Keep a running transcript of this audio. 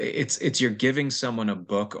it's you're giving someone a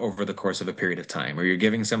book over the course of a period of time, or you're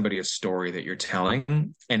giving somebody a story that you're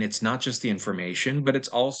telling, and it's not just the information, but it's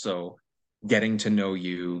also getting to know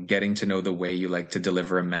you, getting to know the way you like to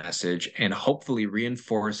deliver a message, and hopefully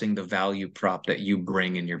reinforcing the value prop that you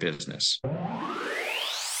bring in your business.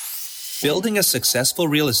 Building a successful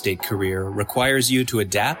real estate career requires you to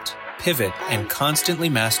adapt, pivot, and constantly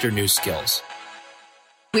master new skills.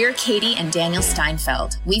 We're Katie and Daniel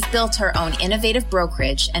Steinfeld. We've built our own innovative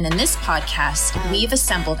brokerage, and in this podcast, we've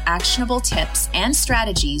assembled actionable tips and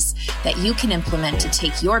strategies that you can implement to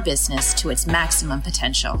take your business to its maximum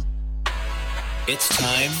potential. It's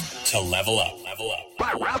time to level up. Level up.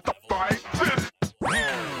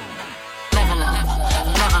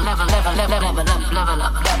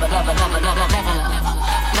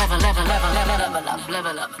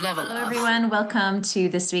 Hello, everyone. Welcome to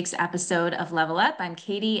this week's episode of Level Up. I'm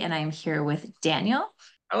Katie, and I'm here with Daniel.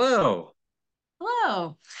 Hello.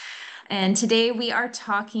 Hello. And today we are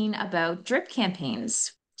talking about drip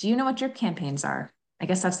campaigns. Do you know what drip campaigns are? I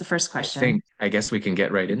guess that's the first question. I guess we can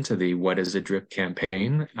get right into the what is a drip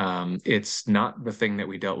campaign. It's not the thing that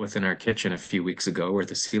we dealt with in our kitchen a few weeks ago where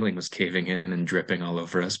the ceiling was caving in and dripping all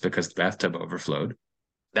over us because the bathtub overflowed.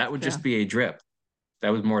 That would just be a drip. That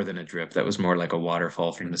was more than a drip. That was more like a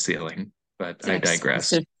waterfall from the ceiling. But I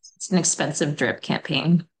digress. It's an expensive drip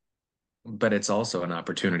campaign. But it's also an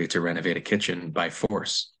opportunity to renovate a kitchen by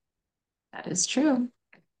force. That is true.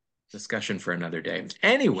 Discussion for another day.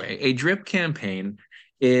 Anyway, a drip campaign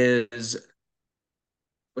is,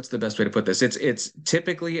 what's the best way to put this? It's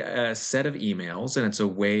typically a set of emails, and it's a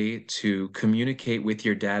way to communicate with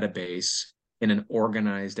your database in an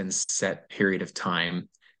organized and set period of time,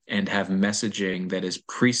 and have messaging that is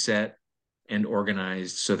preset and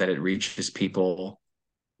organized so that it reaches people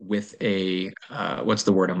with a what's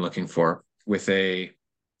the word I'm looking for? With a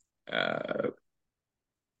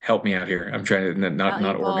help me out here. I'm trying to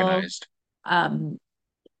not organized.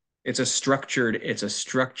 It's a structured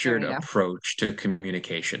approach to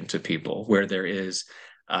communication to people, where there is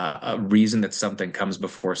a reason that something comes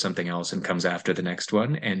before something else and comes after the next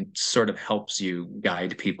one, and sort of helps you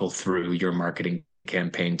guide people through your marketing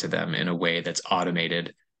campaign to them in a way that's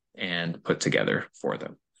automated and put together for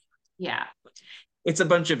them. Yeah. It's a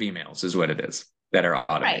bunch of emails is what it is that are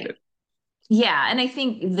automated. Right. Yeah. And I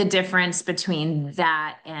think the difference between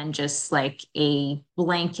that and just like a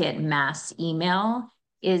blanket mass email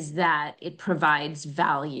is that it provides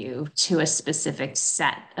value to a specific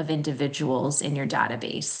set of individuals in your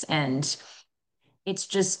database. And it's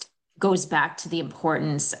just goes back to the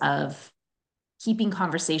importance of keeping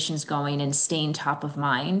conversations going and staying top of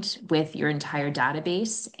mind with your entire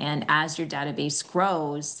database. And as your database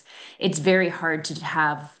grows, it's very hard to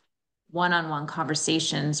have one-on-one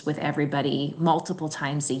conversations with everybody multiple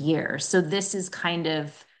times a year. So this is kind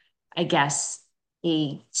of, I guess,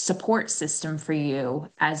 a support system for you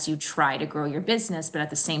as you try to grow your business, but at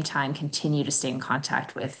the same time, continue to stay in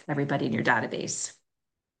contact with everybody in your database.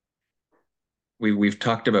 We've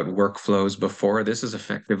talked about workflows before. This is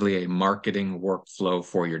effectively a marketing workflow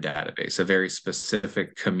for your database, a very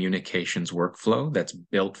specific communications workflow that's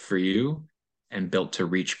built for you and built to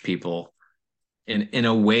reach people in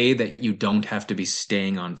a way that you don't have to be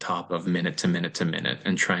staying on top of minute to minute to minute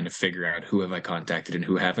and trying to figure out who have I contacted and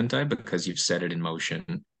who haven't I, because you've set it in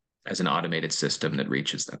motion as an automated system that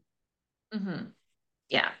reaches them. Mm-hmm.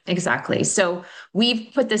 Yeah, exactly. So we've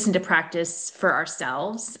put this into practice for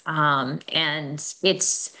ourselves. And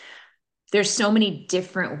there's so many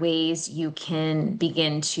different ways you can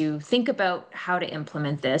begin to think about how to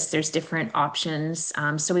implement this. There's different options.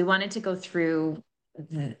 So we wanted to go through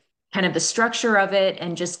kind of the structure of it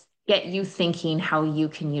and just get you thinking how you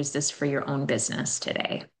can use this for your own business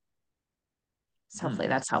today. So hopefully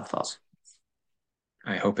that's helpful.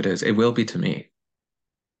 I hope it is. It will be to me.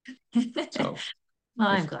 So. Well,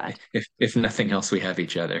 I'm glad. If nothing else, we have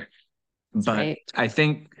each other. But right. I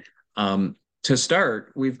think to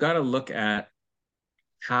start, we've got to look at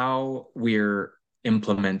how we're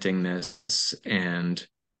implementing this and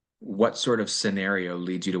what sort of scenario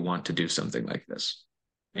leads you to want to do something like this.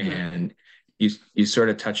 Mm-hmm. And you sort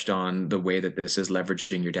of touched on the way that this is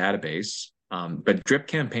leveraging your database. But drip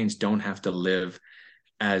campaigns don't have to live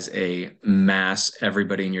as a mass,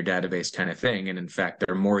 everybody in your database kind of thing. And in fact,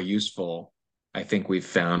 they're more useful, I think we've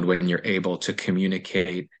found, when you're able to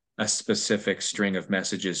communicate a specific string of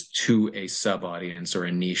messages to a sub-audience or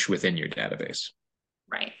a niche within your database.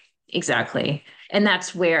 Right, exactly. And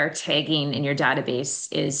that's where tagging in your database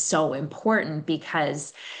is so important,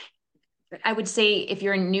 because I would say if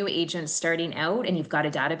you're a new agent starting out and you've got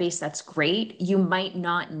a database, that's great. You might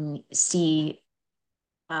not see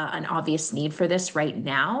an obvious need for this right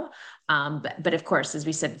now. But of course, as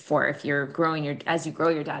we said before, if you're as you grow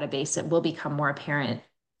your database, it will become more apparent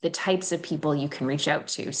the types of people you can reach out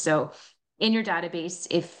to. So in your database,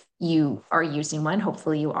 if you are using one,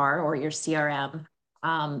 hopefully you are, or your CRM,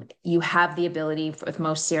 you have the ability with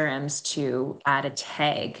most CRMs to add a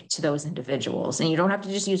tag to those individuals. And you don't have to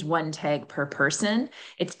just use one tag per person.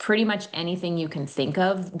 It's pretty much anything you can think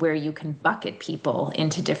of where you can bucket people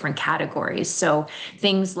into different categories. So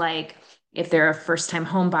things like if they're a first-time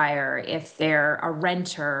home buyer, if they're a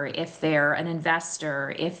renter, if they're an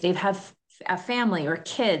investor, if they have a family or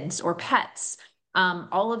kids or pets,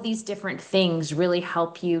 all of these different things really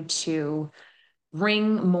help you to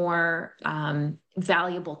bring more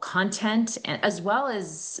valuable content as well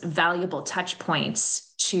as valuable touch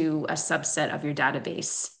points to a subset of your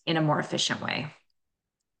database in a more efficient way.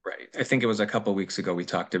 Right. I think it was a couple of weeks ago we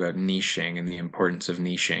talked about niching and the importance of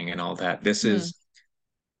niching and all that. This is,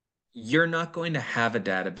 you're not going to have a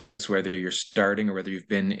database, whether you're starting or whether you've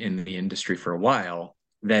been in the industry for a while,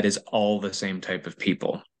 that is all the same type of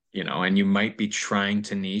people, and you might be trying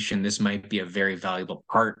to niche, and this might be a very valuable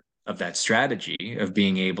part of that strategy of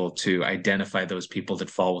being able to identify those people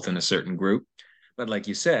that fall within a certain group. But like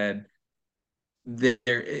you said,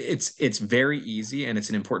 it's very easy, and it's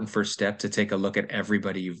an important first step to take a look at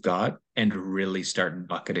everybody you've got and really start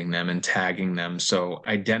bucketing them and tagging them. So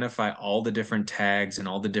identify all the different tags and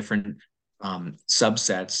all the different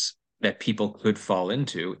subsets that people could fall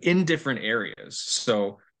into in different areas.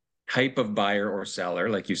 So type of buyer or seller,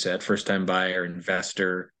 like you said, first time buyer,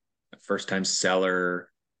 investor, first time seller,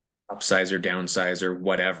 upsizer, downsizer,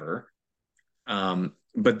 whatever.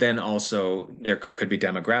 But then also there could be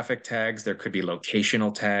demographic tags, there could be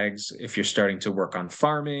locational tags if you're starting to work on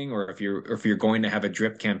farming, or if you're going to have a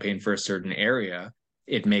drip campaign for a certain area,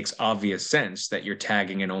 it makes obvious sense that you're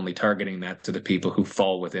tagging and only targeting that to the people who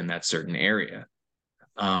fall within that certain area.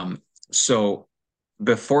 So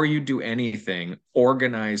before you do anything,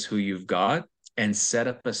 organize who you've got and set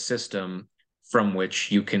up a system from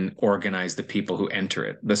which you can organize the people who enter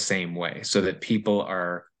it the same way, so that people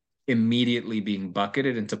are immediately being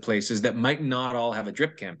bucketed into places that might not all have a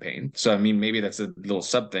drip campaign. So, I mean, maybe that's a little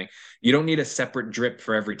sub thing. You don't need a separate drip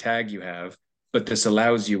for every tag you have, but this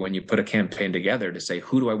allows you, when you put a campaign together, to say,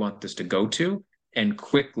 who do I want this to go to? And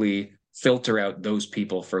quickly filter out those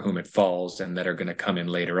people for whom it falls and that are going to come in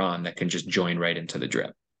later on that can just join right into the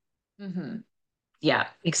drip. Mm-hmm. Yeah,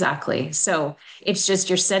 exactly. So it's just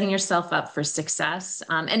you're setting yourself up for success.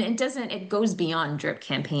 And it goes beyond drip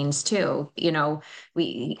campaigns too.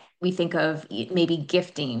 We think of maybe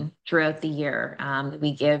gifting throughout the year.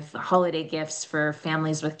 We give holiday gifts for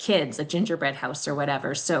families with kids, a gingerbread house or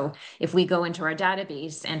whatever. So if we go into our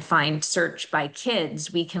database and find search by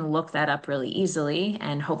kids, we can look that up really easily.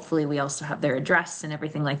 And hopefully we also have their address and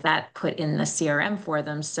everything like that put in the CRM for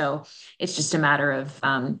them. So it's just a matter of,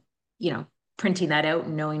 printing that out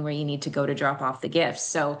and knowing where you need to go to drop off the gifts.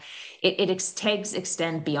 So tags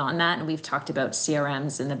extend beyond that. And we've talked about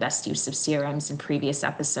CRMs and the best use of CRMs in previous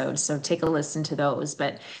episodes. So take a listen to those.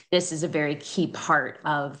 But this is a very key part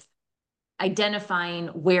of identifying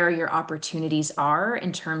where your opportunities are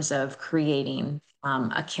in terms of creating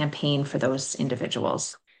a campaign for those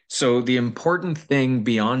individuals. So the important thing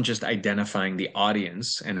beyond just identifying the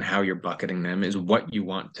audience and how you're bucketing them is what you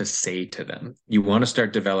want to say to them. You want to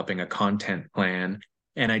start developing a content plan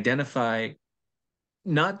and identify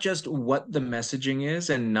not just what the messaging is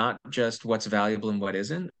and not just what's valuable and what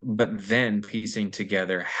isn't, but then piecing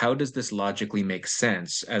together, how does this logically make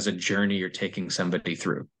sense as a journey you're taking somebody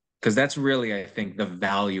through? Because that's really, I think, the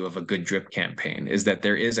value of a good drip campaign, is that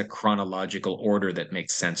there is a chronological order that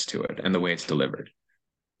makes sense to it and the way it's delivered.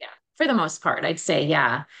 For the most part, I'd say,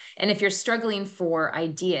 yeah. And if you're struggling for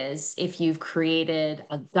ideas, if you've created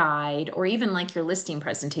a guide or even like your listing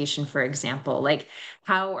presentation, for example, like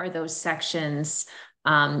how are those sections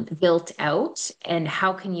built out, and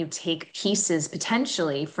how can you take pieces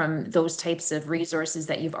potentially from those types of resources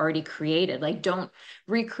that you've already created? Like, don't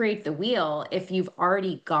recreate the wheel if you've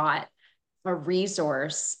already got a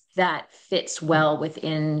resource that fits well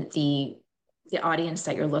within the audience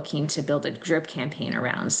that you're looking to build a drip campaign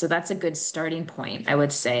around. So that's a good starting point, I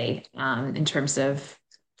would say, in terms of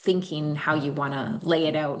thinking how you want to lay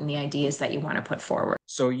it out and the ideas that you want to put forward.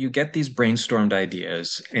 So you get these brainstormed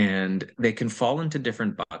ideas and they can fall into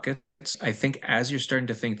different buckets. I think as you're starting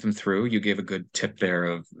to think them through, you gave a good tip there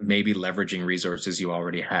of maybe leveraging resources you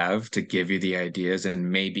already have to give you the ideas and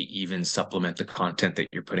maybe even supplement the content that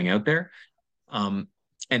you're putting out there.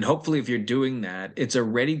 And hopefully, if you're doing that, it's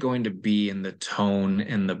already going to be in the tone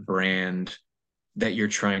and the brand that you're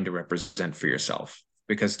trying to represent for yourself.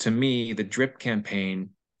 Because to me, the drip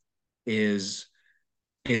campaign is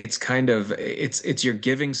it's kind of it's you're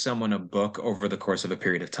giving someone a book over the course of a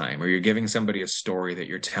period of time, or you're giving somebody a story that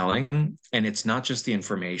you're telling, and it's not just the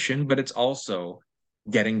information, but it's also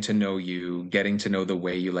getting to know you, getting to know the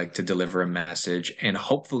way you like to deliver a message, and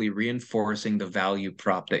hopefully reinforcing the value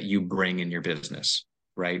prop that you bring in your business,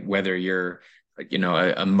 right? Whether you're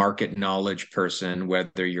a market knowledge person,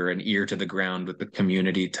 whether you're an ear to the ground with the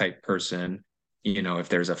community type person, if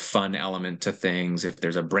there's a fun element to things, if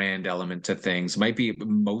there's a brand element to things, might be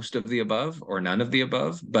most of the above or none of the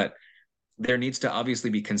above, but there needs to obviously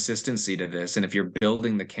be consistency to this. And if you're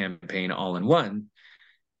building the campaign all in one,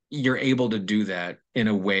 you're able to do that in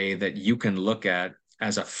a way that you can look at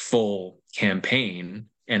as a full campaign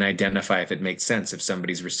and identify if it makes sense if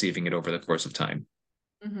somebody's receiving it over the course of time.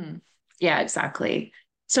 Mm-hmm. Yeah, exactly.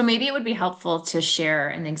 So maybe it would be helpful to share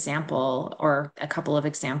an example or a couple of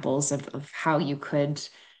examples of how you could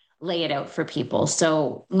lay it out for people.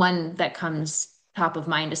 So one that comes top of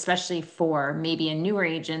mind, especially for maybe a newer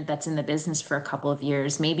agent that's in the business for a couple of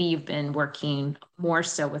years, maybe you've been working more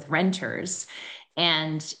so with renters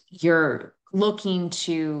and you're looking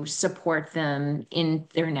to support them in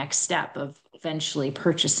their next step of eventually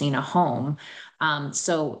purchasing a home.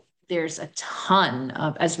 So there's a ton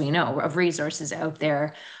of, as we know, of resources out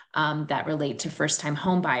there that relate to first-time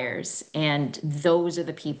home buyers. And those are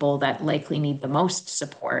the people that likely need the most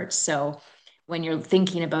support. So when you're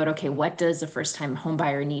thinking about, okay, what does a first-time home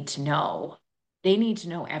buyer need to know? They need to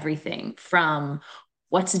know everything from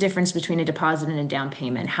what's the difference between a deposit and a down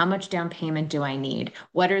payment? How much down payment do I need?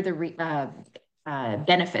 What are the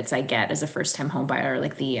benefits I get as a first-time home buyer?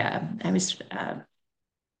 Like I always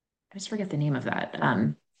forget the name of that.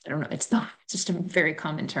 I don't know. It's just a very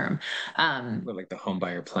common term. Like the home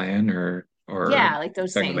buyer plan or Yeah, like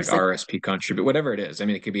those like things. Like, RSP contribute, whatever it is. I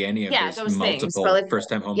mean, it could be any of yeah, those those things. But multiple like,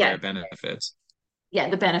 first-time home yeah, buyer benefits. yeah,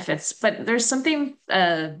 the benefits. But there's something.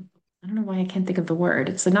 I don't know why I can't think of the word.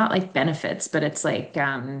 It's not like benefits, but it's like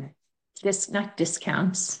not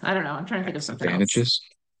discounts. I don't know. I'm trying to think of something else. Advantages,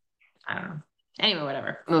 I don't know. Anyway,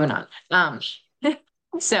 whatever. Moving on.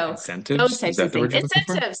 So those incentives. Is types of that the things. word you're looking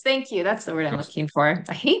for? Incentives. Thank you. That's the word I'm Oh, looking for.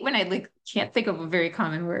 I hate when I like can't think of a very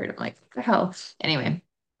common word. I'm like, what the hell? Anyway,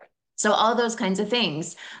 so all those kinds of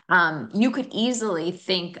things. You could easily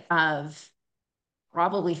think of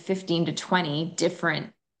probably 15 to 20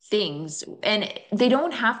 different things, and they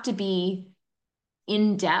don't have to be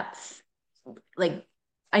in depth. Like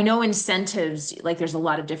I know incentives, like there's a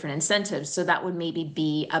lot of different incentives. So that would maybe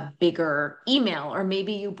be a bigger email, or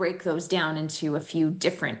maybe you break those down into a few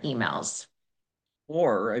different emails.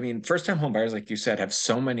 or I mean, first-time home buyers, like you said, have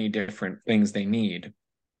so many different things they need.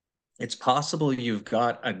 It's possible you've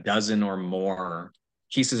got a dozen or more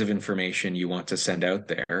pieces of information you want to send out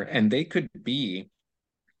there, and they could be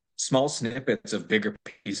small snippets of bigger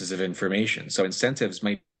pieces of information. So incentives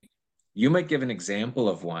might you might give an example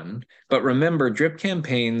of one, but remember, drip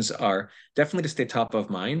campaigns are definitely to stay top of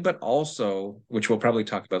mind, but also, which we'll probably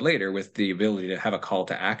talk about later, with the ability to have a call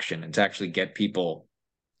to action and to actually get people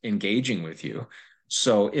engaging with you.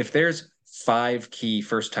 So if there's 5 key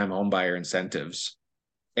first-time homebuyer incentives,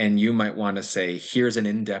 and you might want to say, here's an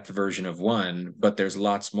in-depth version of one, but there's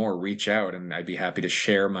lots more, reach out and I'd be happy to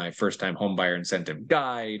share my first-time homebuyer incentive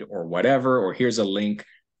guide or whatever, or here's a link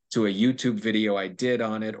to a YouTube video I did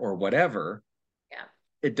on it or whatever. Yeah.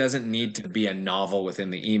 It doesn't need to be a novel within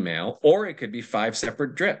the email, or it could be 5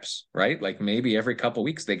 separate drips, right? Like maybe every couple of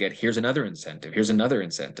weeks they get, here's another incentive, here's another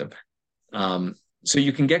incentive. So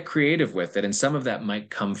you can get creative with it. And some of that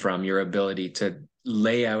might come from your ability to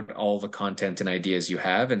lay out all the content and ideas you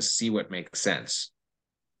have and see what makes sense.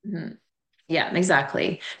 Mm-hmm. Yeah,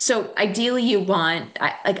 exactly. So ideally you want,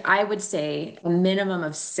 I would say a minimum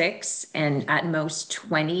of 6 and at most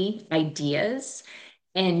 20 ideas.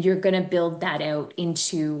 And you're going to build that out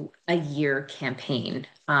into a year campaign.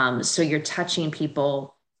 So you're touching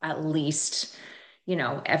people at least,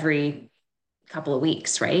 every couple of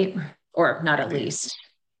weeks, right? Or not at Creepy. least.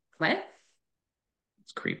 What?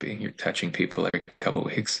 It's creepy. You're touching people every couple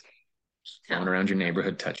of weeks, going around your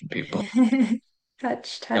neighborhood touching people.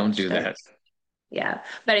 Touch, Don't touch, do touch. that. Yeah.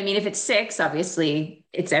 But I mean, if it's 6, obviously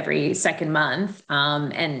it's every second month.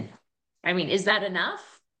 And I mean, is that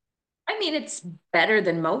enough? I mean, it's better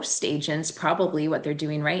than most agents, probably what they're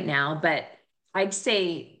doing right now, but I'd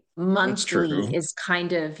say That's monthly true. is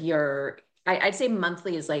kind of I'd say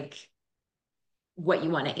monthly is like what you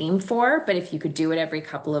want to aim for. But if you could do it every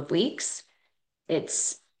couple of weeks,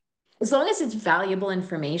 it's as long as it's valuable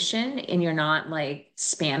information and you're not like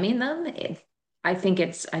spamming them, I think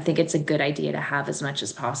it's a good idea to have as much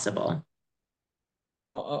as possible.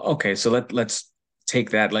 Okay, so let's take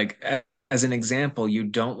that. Like as an example, you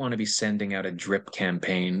don't want to be sending out a drip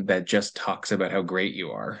campaign that just talks about how great you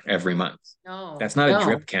are every month. No, That's not a no,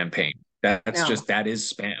 drip campaign. That's no, just, that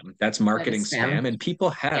is spam. That's that marketing is spam. spam.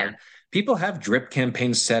 And Yeah, people have drip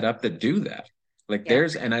campaigns set up that do that. Like yeah,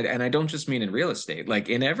 there's, and I don't just mean in real estate, like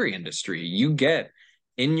in every industry, you get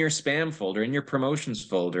in your spam folder, in your promotions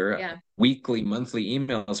folder, yeah, weekly, monthly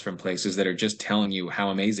emails from places that are just telling you how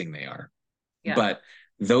amazing they are. yeah, But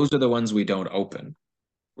those are the ones we don't open,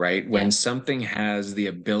 right? yeah, When something has the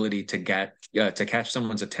ability to get to catch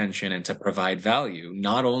someone's attention and to provide value,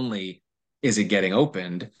 not only is it getting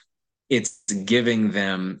opened, it's giving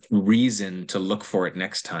them reason to look for it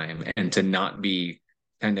next time and to not be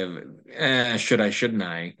kind of should I, shouldn't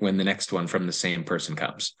I, when the next one from the same person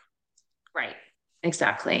comes. right.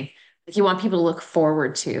 Exactly. Like you want people to look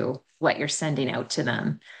forward to what you're sending out to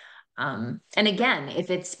them. And again,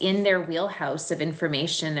 if it's in their wheelhouse of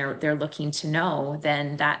information they're looking to know,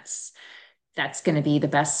 then that's going to be the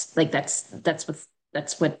best. Like that's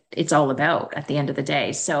what it's all about at the end of the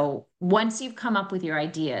day. So once you've come up with your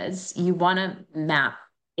ideas, you want to map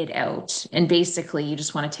it out, and basically you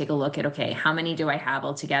just want to take a look at, okay, how many do I have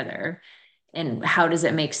altogether, and how does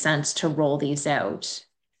it make sense to roll these out,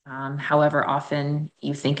 however often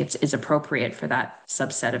you think is appropriate for that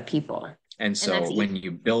subset of people. And And so that's when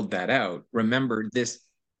you build that out, remember this.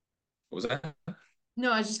 What was that?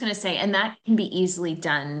 No, I was just going to say, and that can be easily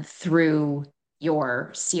done through your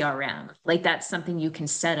CRM. Like that's something you can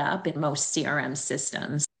set up in most CRM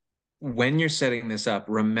systems. When you're setting this up,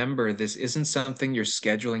 remember this isn't something you're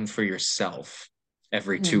scheduling for yourself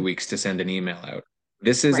every two Mhm. weeks to send an email out.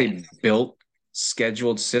 This is Right. a built,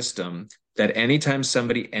 scheduled system that anytime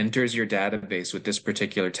somebody enters your database with this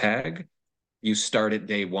particular tag, you start at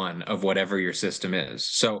day one of whatever your system is.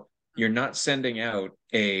 So you're not sending out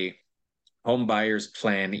a home buyer's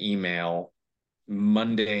plan email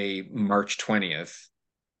Monday, March 20th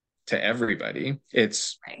to everybody.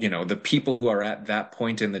 It's, Right. you know, the people who are at that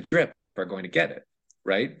point in the drip are going to get it,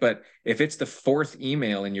 right? But if it's the fourth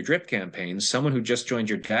email in your drip campaign, someone who just joined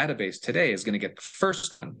your database today is going to get the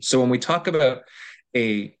first one. So when we talk about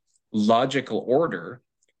a logical order,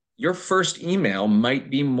 your first email might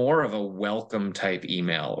be more of a welcome type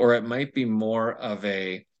email, or it might be more of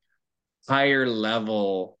a higher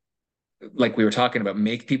level, like we were talking about,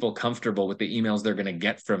 make people comfortable with the emails they're going to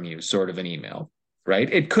get from you sort of an email,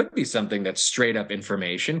 right? It could be something that's straight up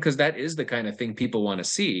information because that is the kind of thing people want to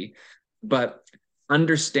see. But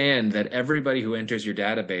understand that everybody who enters your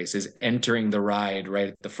database is entering the ride right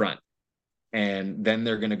at the front. And then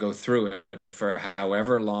they're going to go through it for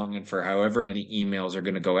however long and for however many emails are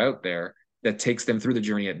going to go out there that takes them through the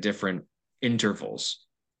journey at different intervals.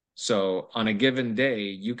 So on a given day,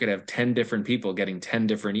 you could have 10 different people getting 10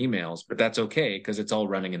 different emails, but that's okay because it's all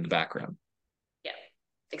running in the background. Yeah,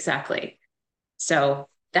 exactly. So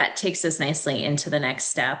that takes us nicely into the next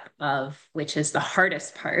step of, which is the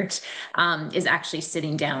hardest part, is actually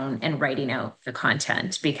sitting down and writing out the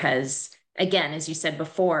content. Because again, as you said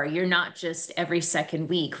before, you're not just every second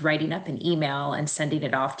week writing up an email and sending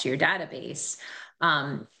it off to your database.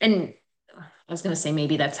 And I was going to say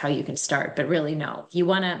maybe that's how you can start, but really no. You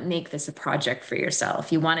want to make this a project for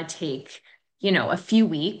yourself. You want to take, a few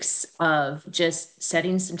weeks of just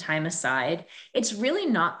setting some time aside. It's really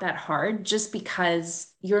not that hard just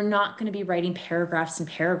because you're not going to be writing paragraphs and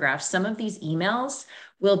paragraphs. Some of these emails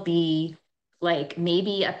will be like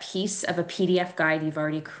maybe a piece of a PDF guide you've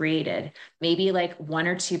already created, maybe like one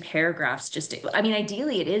or two paragraphs. I mean,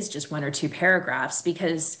 ideally, it is just one or two paragraphs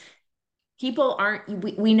because people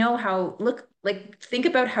aren't, we know how, look, like think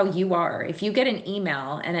about how you are. If you get an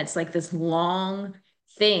email and it's like this long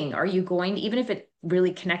thing, are you going to, even if it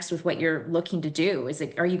really connects with what you're looking to do,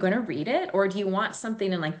 are you going to read it, or do you want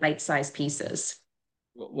something in like bite-sized pieces?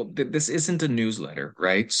 This isn't a newsletter,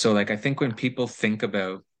 right? So, like, I think when people think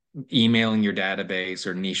about emailing your database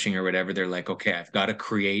or niching or whatever, they're like, okay, I've got to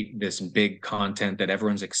create this big content that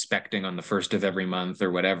everyone's expecting on the first of every month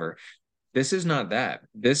or whatever. This is not that.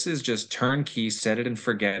 This is just turnkey, set it and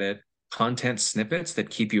forget it, content snippets that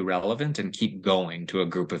keep you relevant and keep going to a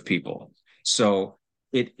group of people. So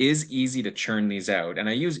it is easy to churn these out. And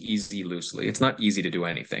I use easy loosely. It's not easy to do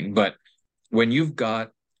anything. But when you've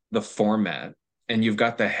got the format and you've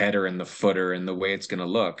got the header and the footer and the way it's going to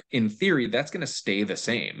look, in theory, that's going to stay the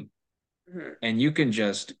same. Mhm. And you can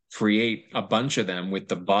just create a bunch of them with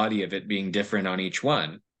the body of it being different on each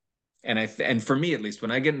one. And for me, at least,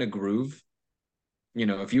 when I get in a groove,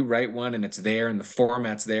 if you write one and it's there and the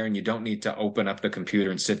format's there and you don't need to open up the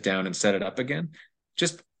computer and sit down and set it up again,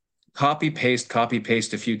 just copy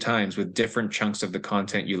paste a few times with different chunks of the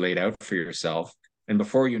content you laid out for yourself. And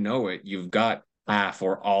before you know it, you've got half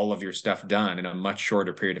or all of your stuff done in a much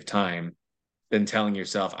shorter period of time than telling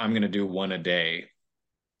yourself, I'm going to do one a day.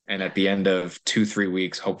 And at the end of 2-3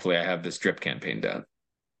 weeks, hopefully I have this drip campaign done.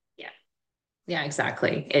 Yeah. Yeah,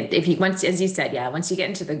 exactly. If you once, as you said, yeah, once you get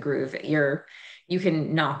into the groove, you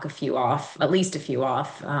can knock a few off, at least a few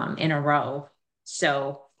off in a row.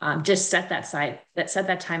 So just set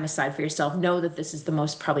that time aside for yourself. Know that this is the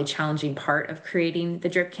most probably challenging part of creating the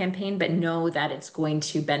drip campaign, but know that it's going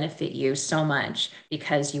to benefit you so much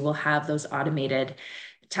because you will have those automated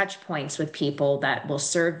touch points with people that will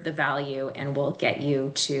serve the value and will get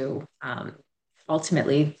you to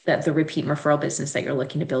ultimately the repeat referral business that you're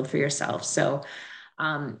looking to build for yourself. So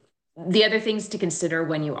the other things to consider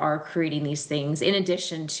when you are creating these things, in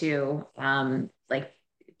addition to like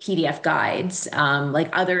PDF guides, like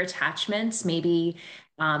other attachments, maybe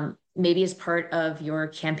as part of your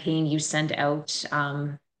campaign, you send out,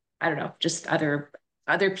 I don't know, just other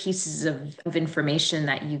pieces of information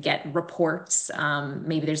that you get reports.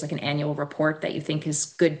 Maybe there's like an annual report that you think is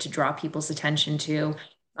good to draw people's attention to.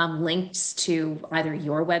 Links to either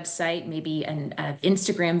your website, maybe an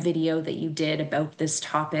Instagram video that you did about this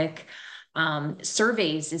topic.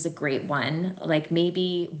 Surveys is a great one. Like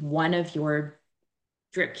maybe one of your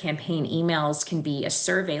drip campaign emails can be a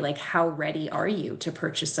survey like how ready are you to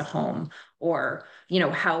purchase a home, or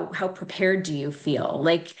how prepared do you feel.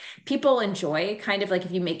 Like people enjoy kind of like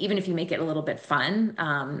if you make it a little bit fun.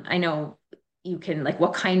 I know you can, like,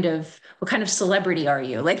 what kind of celebrity are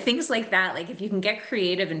you, like things like that. Like if you can get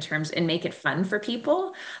creative in terms and make it fun for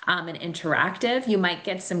people and interactive, you might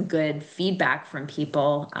get some good feedback from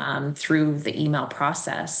people through the email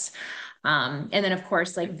process. And then of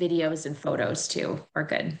course, like videos and photos too are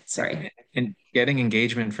good. Sorry. And getting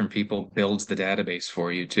engagement from people builds the database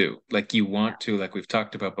for you too. Like you want to, like we've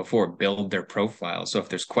talked about before, build their profile. So if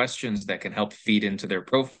there's questions that can help feed into their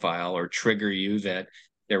profile or trigger you that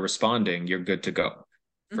they're responding, you're good to go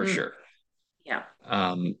for sure. Yeah.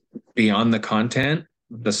 Beyond the content,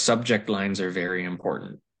 the subject lines are very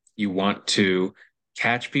important. You want to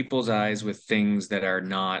catch people's eyes with things that are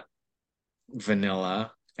not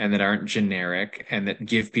vanilla and that aren't generic and that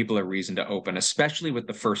give people a reason to open, especially with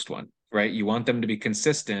the first one, right? You want them to be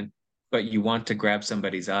consistent, but you want to grab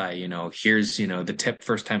somebody's eye. Here's, the tip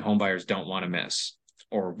first time homebuyers don't want to miss,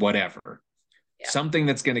 or whatever. Yeah. Something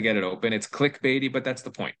that's going to get it open. It's clickbaity, but that's the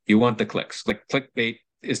point. You want the clicks. Like clickbait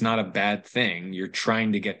is not a bad thing. You're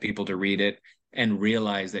trying to get people to read it and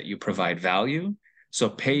realize that you provide value. So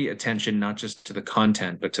pay attention not just to the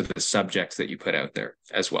content, but to the subjects that you put out there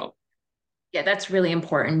as well. Yeah, that's really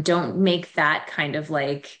important. Don't make that kind of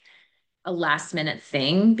like a last minute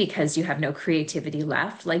thing because you have no creativity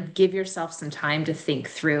left. Like give yourself some time to think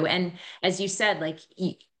through. And as you said, like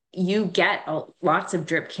you get lots of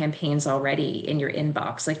drip campaigns already in your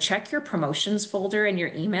inbox. Like check your promotions folder in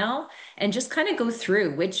your email and just kind of go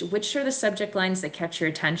through which are the subject lines that catch your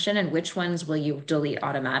attention and which ones will you delete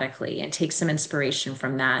automatically, and take some inspiration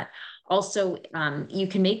from that. Also, you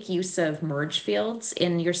can make use of merge fields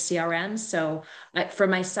in your CRM. So for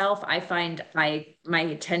myself, I find I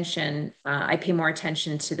pay more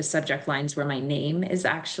attention to the subject lines where my name is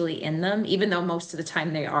actually in them, even though most of the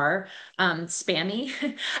time they are spammy.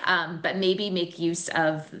 But maybe make use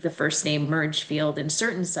of the first name merge field in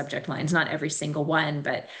certain subject lines, not every single one,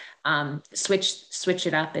 but switch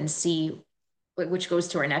it up and see, which goes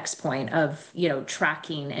to our next point of,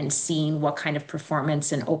 tracking and seeing what kind of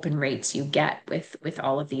performance and open rates you get with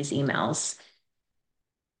all of these emails.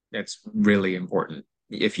 That's really important.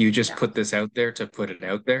 If you just put this out there to put it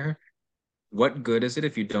out there, what good is it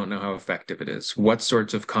if you don't know how effective it is? What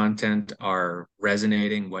sorts of content are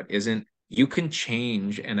resonating? What isn't? You can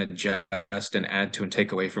change and adjust and add to and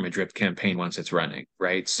take away from a drip campaign once it's running,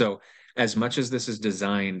 right? So as much as this is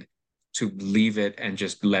designed to leave it and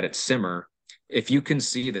just let it simmer, if you can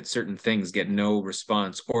see that certain things get no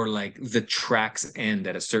response, or like the tracks end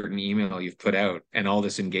at a certain email you've put out and all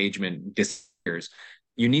this engagement disappears,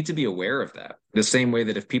 you need to be aware of that. The same way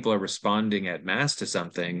that if people are responding at mass to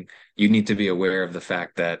something, you need to be aware of the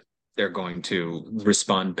fact that they're going to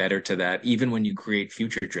respond better to that, even when you create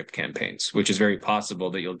future drip campaigns, which is very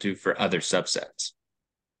possible that you'll do for other subsets.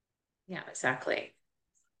 Yeah, exactly.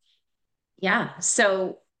 Yeah.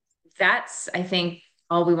 So that's, I think,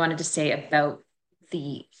 all we wanted to say about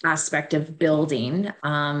the aspect of building.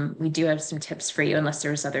 We do have some tips for you, unless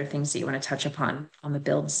there's other things that you want to touch upon on the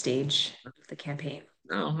build stage of the campaign.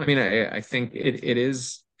 No, I mean, I think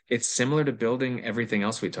it's similar to building everything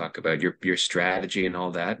else we talk about, your strategy and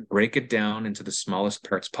all that. Break it down into the smallest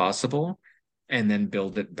parts possible, and then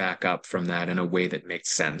build it back up from that in a way that makes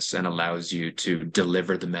sense and allows you to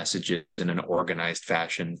deliver the messages in an organized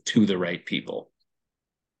fashion to the right people.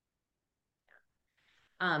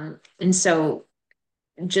 And so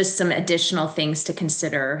just some additional things to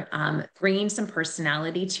consider. Bringing some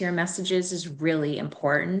personality to your messages is really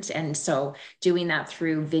important. And so doing that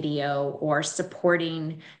through video or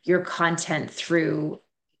supporting your content through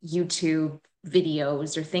YouTube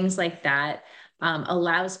videos or things like that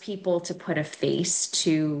allows people to put a face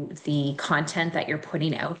to the content that you're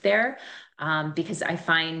putting out there. Because I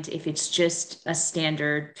find if it's just a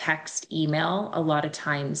standard text email, a lot of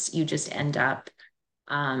times you just end up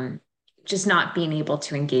just not being able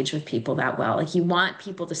to engage with people that well. Like you want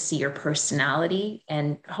people to see your personality,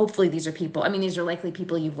 and hopefully these are people, I mean, these are likely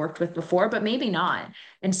people you've worked with before, but maybe not.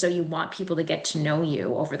 And so you want people to get to know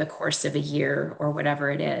you over the course of a year or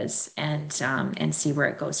whatever it is, and see where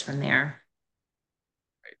it goes from there.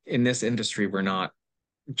 In this industry, we're not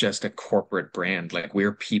just a corporate brand. Like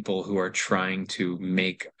we're people who are trying to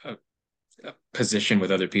make a position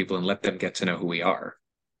with other people and let them get to know who we are.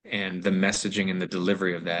 And the messaging and the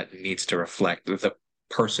delivery of that needs to reflect the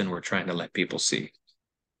person we're trying to let people see.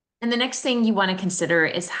 And the next thing you want to consider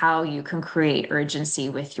is how you can create urgency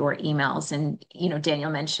with your emails. And, Daniel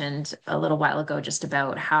mentioned a little while ago just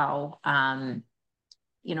about how,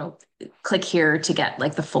 click here to get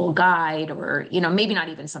like the full guide, or, maybe not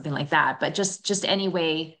even something like that, but just any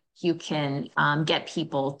way you can get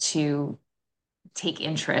people to take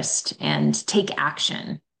interest and take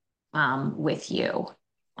action with you.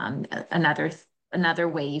 Another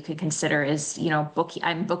way you could consider is,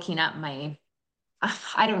 I'm booking up my,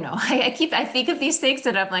 I don't know. I think of these things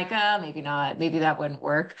and I'm like, oh, maybe not, maybe that wouldn't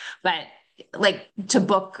work. But like to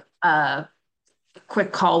book a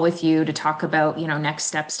quick call with you to talk about, next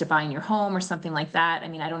steps to buying your home or something like that. I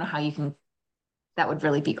mean, I don't know how that would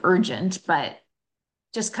really be urgent, but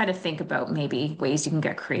just kind of think about maybe ways you can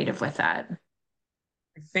get creative with that.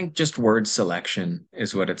 I think just word selection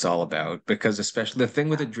is what it's all about, because especially the thing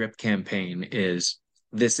with a drip campaign is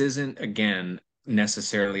this isn't, again,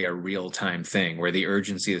 necessarily a real-time thing where the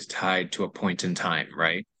urgency is tied to a point in time,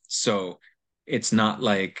 right? So it's not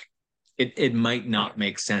like it might not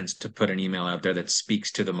make sense to put an email out there that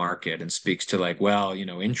speaks to the market and speaks to like, well,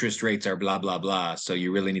 interest rates are blah, blah, blah. So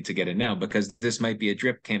you really need to get it now, because this might be a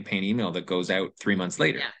drip campaign email that goes out 3 months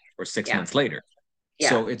later or 6 months later.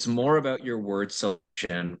 So it's more about your word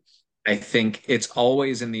selection. I think it's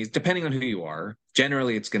always in these, depending on who you are,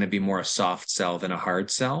 generally it's going to be more a soft sell than a hard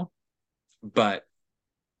sell. But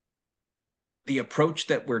the approach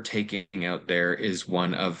that we're taking out there is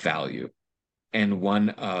one of value and one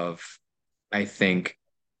of, I think,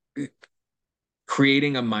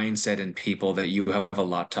 creating a mindset in people that you have a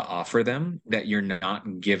lot to offer them, that you're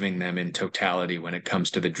not giving them in totality when it comes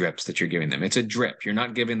to the drips that you're giving them. It's a drip. You're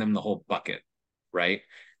not giving them the whole bucket, right?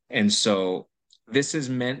 And so this is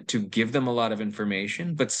meant to give them a lot of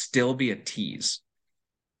information, but still be a tease,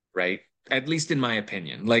 right? At least in my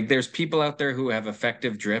opinion. Like there's people out there who have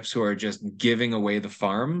effective drips who are just giving away the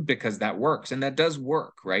farm because that works. And that does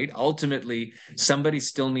work, right? Ultimately, somebody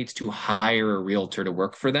still needs to hire a realtor to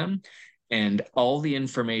work for them. And all the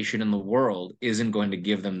information in the world isn't going to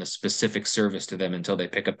give them the specific service to them until they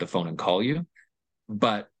pick up the phone and call you.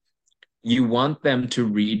 But you want them to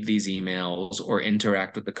read these emails or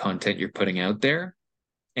interact with the content you're putting out there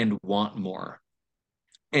and want more.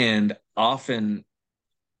 And often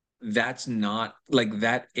that's not like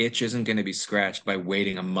that itch isn't going to be scratched by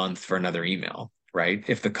waiting a month for another email, right?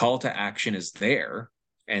 If the call to action is there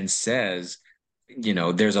and says,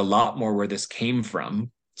 there's a lot more where this came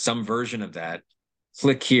from, some version of that,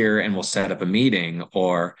 click here and we'll set up a meeting,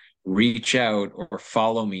 or reach out or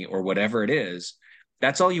follow me or whatever it is.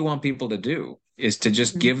 That's all you want people to do, is to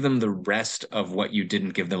just give them the rest of what you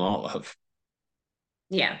didn't give them all of.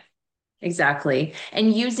 Yeah. Exactly.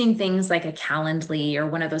 And using things like a Calendly or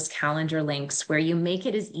one of those calendar links where you make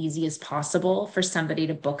it as easy as possible for somebody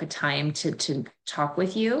to book a time to talk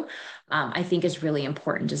with you, I think is really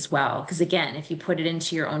important as well. Because again, if you put it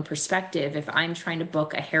into your own perspective, if I'm trying to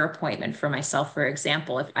book a hair appointment for myself, for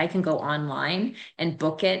example, if I can go online and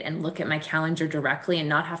book it and look at my calendar directly and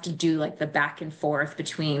not have to do like the back and forth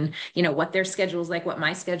between, what their schedule is like, what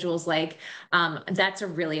my schedule is like, that's a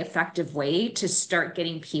really effective way to start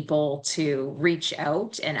getting people to reach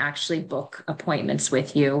out and actually book appointments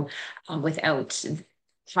with you without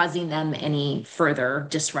causing them any further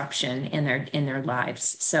disruption in their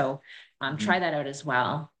lives. So try that out as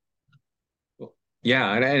well.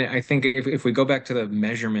 Yeah, and I think if we go back to the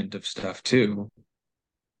measurement of stuff too,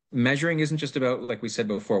 measuring isn't just about, like we said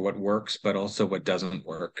before, what works, but also what doesn't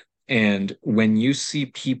work. And when you see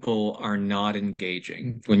people are not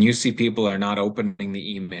engaging, when you see people are not opening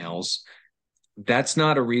the emails, that's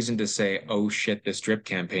not a reason to say, oh shit, this drip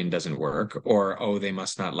campaign doesn't work, or oh, they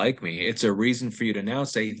must not like me. It's a reason for you to now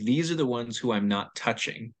say, these are the ones who I'm not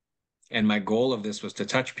touching. And my goal of this was to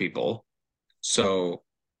touch people. So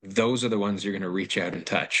those are the ones you're going to reach out and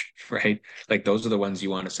touch, right? Like those are the ones you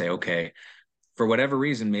want to say, okay, for whatever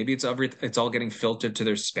reason, maybe it's all getting filtered to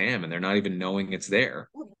their spam and they're not even knowing it's there.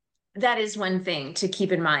 That is one thing to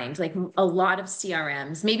keep in mind. Like a lot of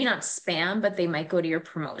CRMs, maybe not spam, but they might go to your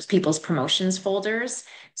people's promotions folders.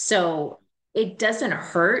 So it doesn't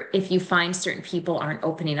hurt if you find certain people aren't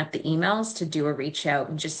opening up the emails to do a reach out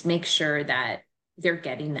and just make sure that they're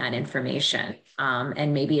getting that information.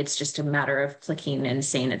 And maybe it's just a matter of clicking and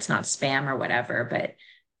saying it's not spam or whatever, but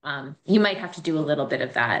you might have to do a little bit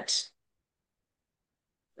of that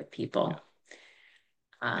with people.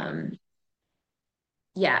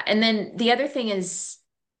 Yeah. And then the other thing is,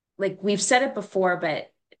 like we've said it before,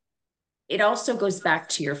 but it also goes back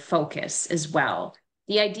to your focus as well.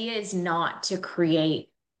 The idea is not to create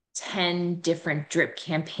 10 different drip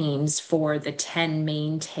campaigns for the 10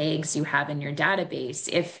 main tags you have in your database.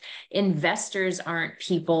 If investors aren't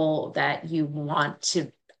people that you want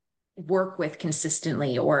to work with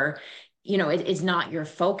consistently, or, it is not your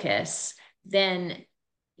focus, then,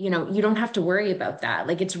 you don't have to worry about that.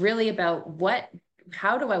 Like it's really about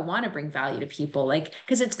how do I want to bring value to people? Like,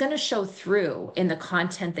 because it's going to show through in the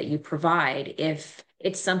content that you provide if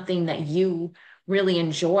it's something that you really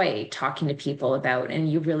enjoy talking to people about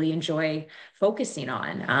and you really enjoy focusing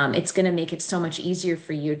on. It's going to make it so much easier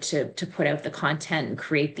for you to put out the content and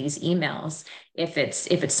create these emails. If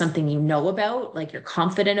it's something you know about, like you're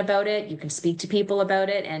confident about it, you can speak to people about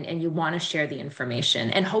it, and you want to share the information.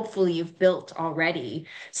 And hopefully you've built already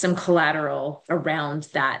some collateral around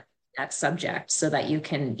that subject so that you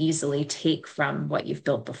can easily take from what you've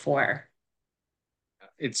built before.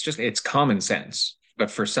 It's common sense, but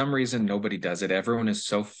for some reason nobody does it. Everyone is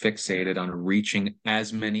so fixated on reaching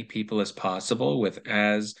as many people as possible with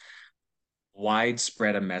as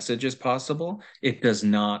widespread a message as possible. It does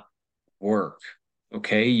not work.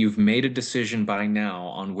 Okay, you've made a decision by now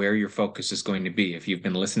on where your focus is going to be. If you've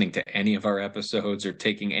been listening to any of our episodes or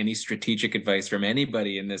taking any strategic advice from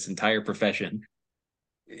anybody in this entire profession,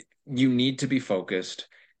 you need to be focused.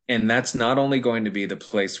 And that's not only going to be the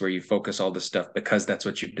place where you focus all this stuff because that's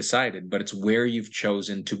what you've decided, but it's where you've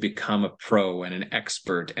chosen to become a pro and an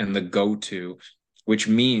expert and the go-to, which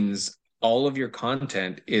means all of your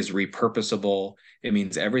content is repurposable. It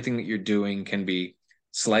means everything that you're doing can be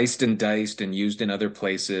sliced and diced and used in other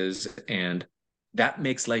places. And that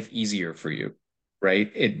makes life easier for you,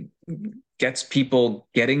 right? It gets people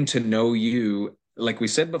getting to know you, like we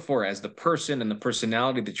said before, as the person and the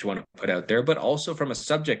personality that you want to put out there, but also from a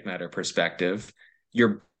subject matter perspective,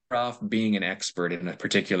 you're better off being an expert in a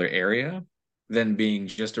particular area than being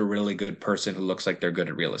just a really good person who looks like they're good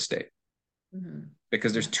at real estate. Mm-hmm.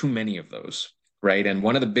 Because there's too many of those, right? And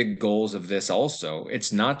one of the big goals of this also,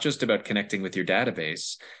 it's not just about connecting with your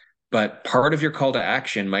database, but part of your call to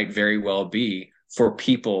action might very well be for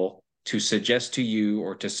people to suggest to you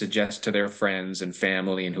or to suggest to their friends and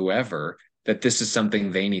family and whoever that this is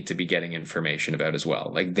something they need to be getting information about as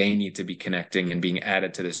well. Like they need to be connecting and being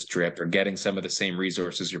added to this drip or getting some of the same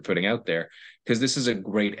resources you're putting out there, because this is a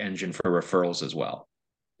great engine for referrals as well.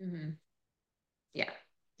 Mm-hmm.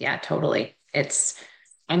 Yeah, totally. It's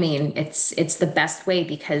the best way,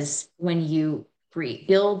 because when you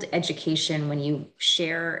build education, when you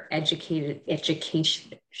share educational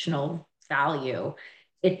value,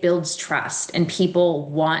 it builds trust, and people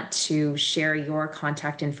want to share your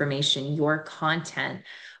contact information, your content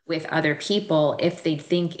with other people if they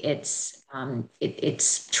think it's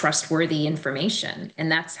trustworthy information.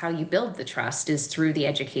 And that's how you build the trust, is through the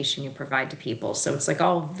education you provide to people. So it's like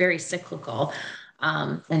all very cyclical.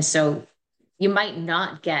 And so you might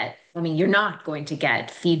not get, you're not going to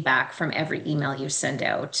get feedback from every email you send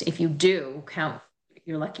out. If you do, count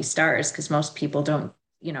your lucky stars, because most people don't,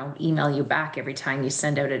 email you back every time you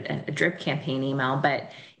send out a drip campaign email.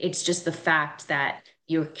 But it's just the fact that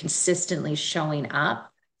you're consistently showing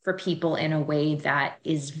up for people in a way that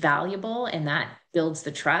is valuable and that builds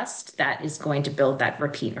the trust that is going to build that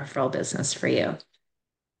repeat referral business for you.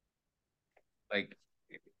 Like,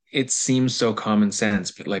 it seems so common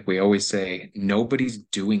sense, but like we always say, nobody's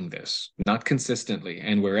doing this, not consistently.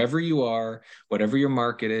 And wherever you are, whatever your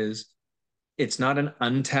market is, it's not an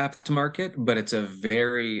untapped market, but it's a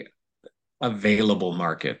very available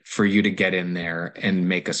market for you to get in there and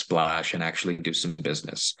make a splash and actually do some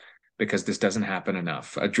business, because this doesn't happen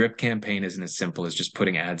enough. A drip campaign isn't as simple as just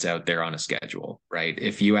putting ads out there on a schedule, right?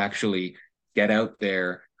 If you actually get out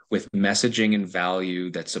there with messaging and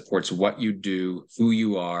value that supports what you do, who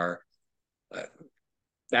you are,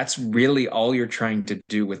 That's really all you're trying to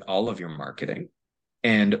do with all of your marketing.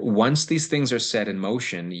 And once these things are set in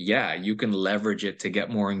motion, yeah, you can leverage it to get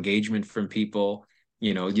more engagement from people.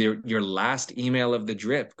 You know, your last email of the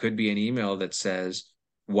drip could be an email that says,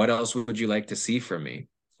 what else would you like to see from me?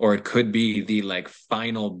 Or it could be the like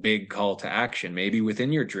final big call to action. Maybe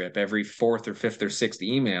within your drip, every fourth or fifth or sixth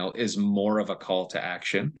email is more of a call to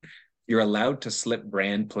action. You're allowed to slip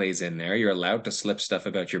brand plays in there. You're allowed to slip stuff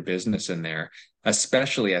about your business in there,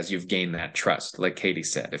 especially as you've gained that trust. Like Katie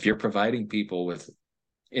said, if you're providing people with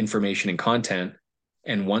information and content,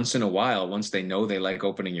 and once in a while, once they know they like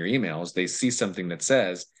opening your emails, they see something that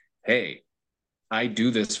says, hey, I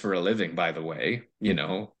do this for a living, by the way, you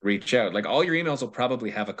know, reach out. Like all your emails will probably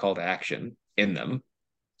have a call to action in them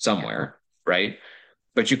somewhere, right?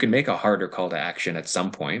 But you can make a harder call to action at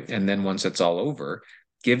some point. And then once it's all over,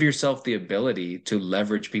 give yourself the ability to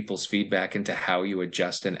leverage people's feedback into how you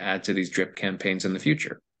adjust and add to these drip campaigns in the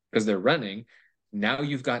future. Because they're running, now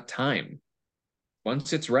you've got time.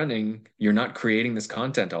 Once it's running, you're not creating this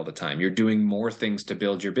content all the time. You're doing more things to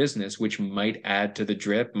build your business, which might add to the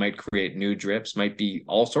drip, might create new drips, might be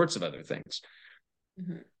all sorts of other things.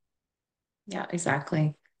 Mm-hmm. Yeah,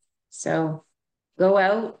 exactly. So go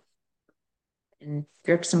out and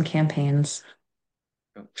drip some campaigns.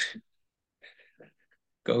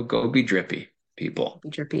 Go be drippy, people. Be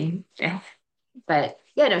drippy. Yeah. But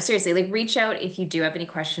yeah, no, seriously, like reach out if you do have any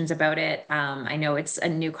questions about it. I know it's a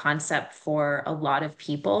new concept for a lot of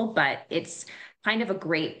people, but it's kind of a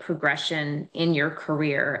great progression in your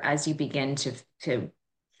career as you begin to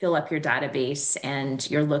fill up your database and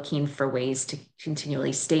you're looking for ways to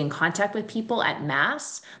continually stay in contact with people at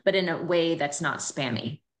mass, but in a way that's not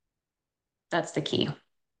spammy. That's the key.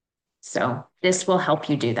 So this will help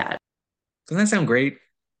you do that. Doesn't that sound great?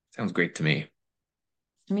 Sounds great to me.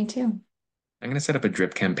 Me too. I'm going to set up a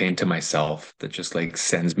drip campaign to myself that just like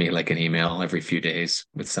sends me like an email every few days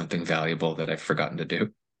with something valuable that I've forgotten to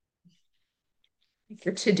do.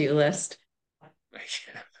 Your to-do list.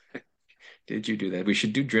 Did you do that? We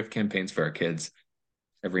should do drip campaigns for our kids.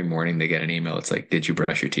 Every morning they get an email. It's like, did you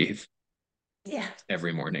brush your teeth? Yeah.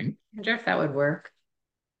 Every morning. I wonder if that would work.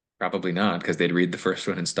 Probably not, because they'd read the first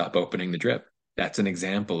one and stop opening the drip. That's an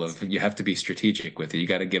example of you have to be strategic with it. You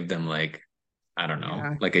got to give them like, I don't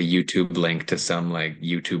know, like a YouTube link to some like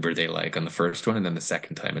YouTuber they like on the first one. And then the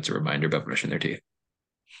second time it's a reminder about brushing their teeth.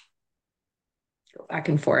 Go back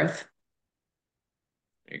and forth.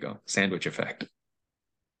 There you go. Sandwich effect.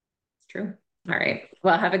 True. All right.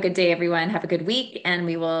 Well, have a good day, everyone. Have a good week, and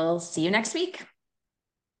we will see you next week.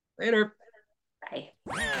 Later. Bye.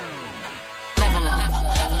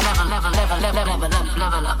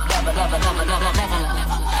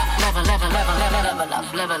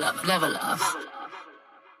 Level up.